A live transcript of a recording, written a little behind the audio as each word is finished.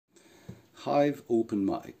Hive Open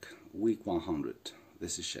Mic, week 100.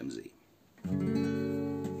 This is Shemzi.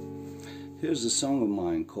 Here's a song of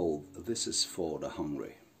mine called This Is For the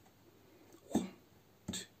Hungry. 1,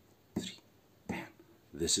 2, 3, and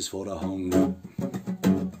this is for the hungry.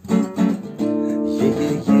 Yeah,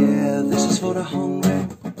 yeah, yeah, this is for the hungry.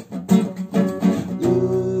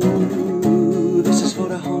 Ooh, this is for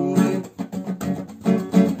the hungry.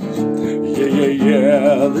 Yeah, yeah,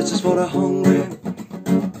 yeah, this is for the hungry.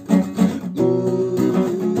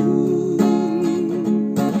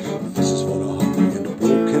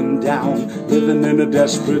 Living in a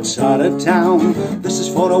desperate side of town. This is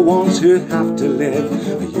for the ones who have to live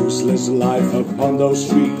a useless life upon those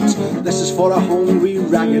streets. This is for the hungry,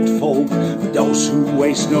 ragged folk, those who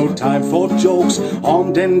waste no time for jokes.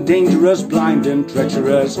 Armed and dangerous, blind and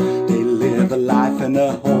treacherous, they live a life in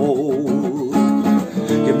a hole.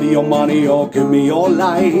 Give me your money or give me your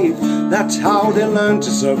life. That's how they learn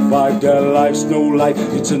to survive. Their life's no life,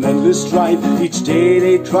 it's an endless strife. Each day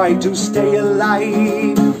they try to stay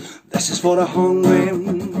alive. This is for the hungry.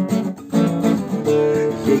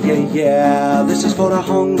 Yeah, yeah, yeah, this is for the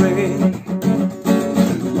hungry.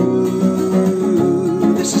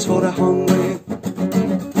 Ooh, this is for the hungry.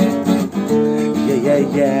 Yeah, yeah,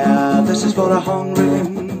 yeah, this is for the hungry.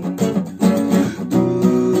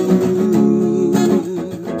 Ooh,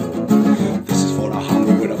 this is for the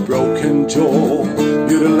hungry with a broken jaw,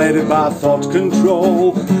 mutilated by thought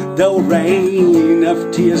control. The rain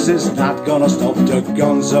of tears is not gonna stop the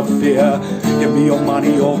guns of fear. Give me your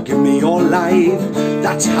money or give me your life.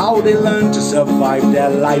 That's how they learn to survive. Their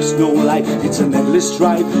life's no life, it's an endless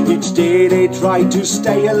strife. Each day they try to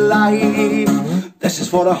stay alive. This is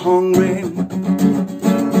for the hungry.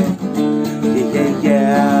 Yeah, yeah,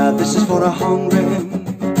 yeah, this is for the hungry.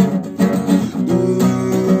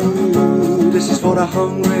 Ooh, this is for the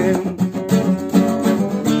hungry.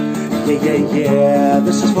 Yeah, yeah, yeah,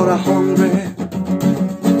 this is for the hungry.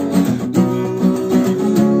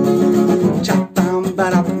 Ooh,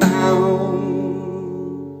 cha-bam-ba-da-bam.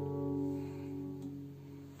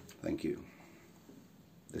 Thank you.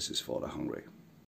 This is for the hungry.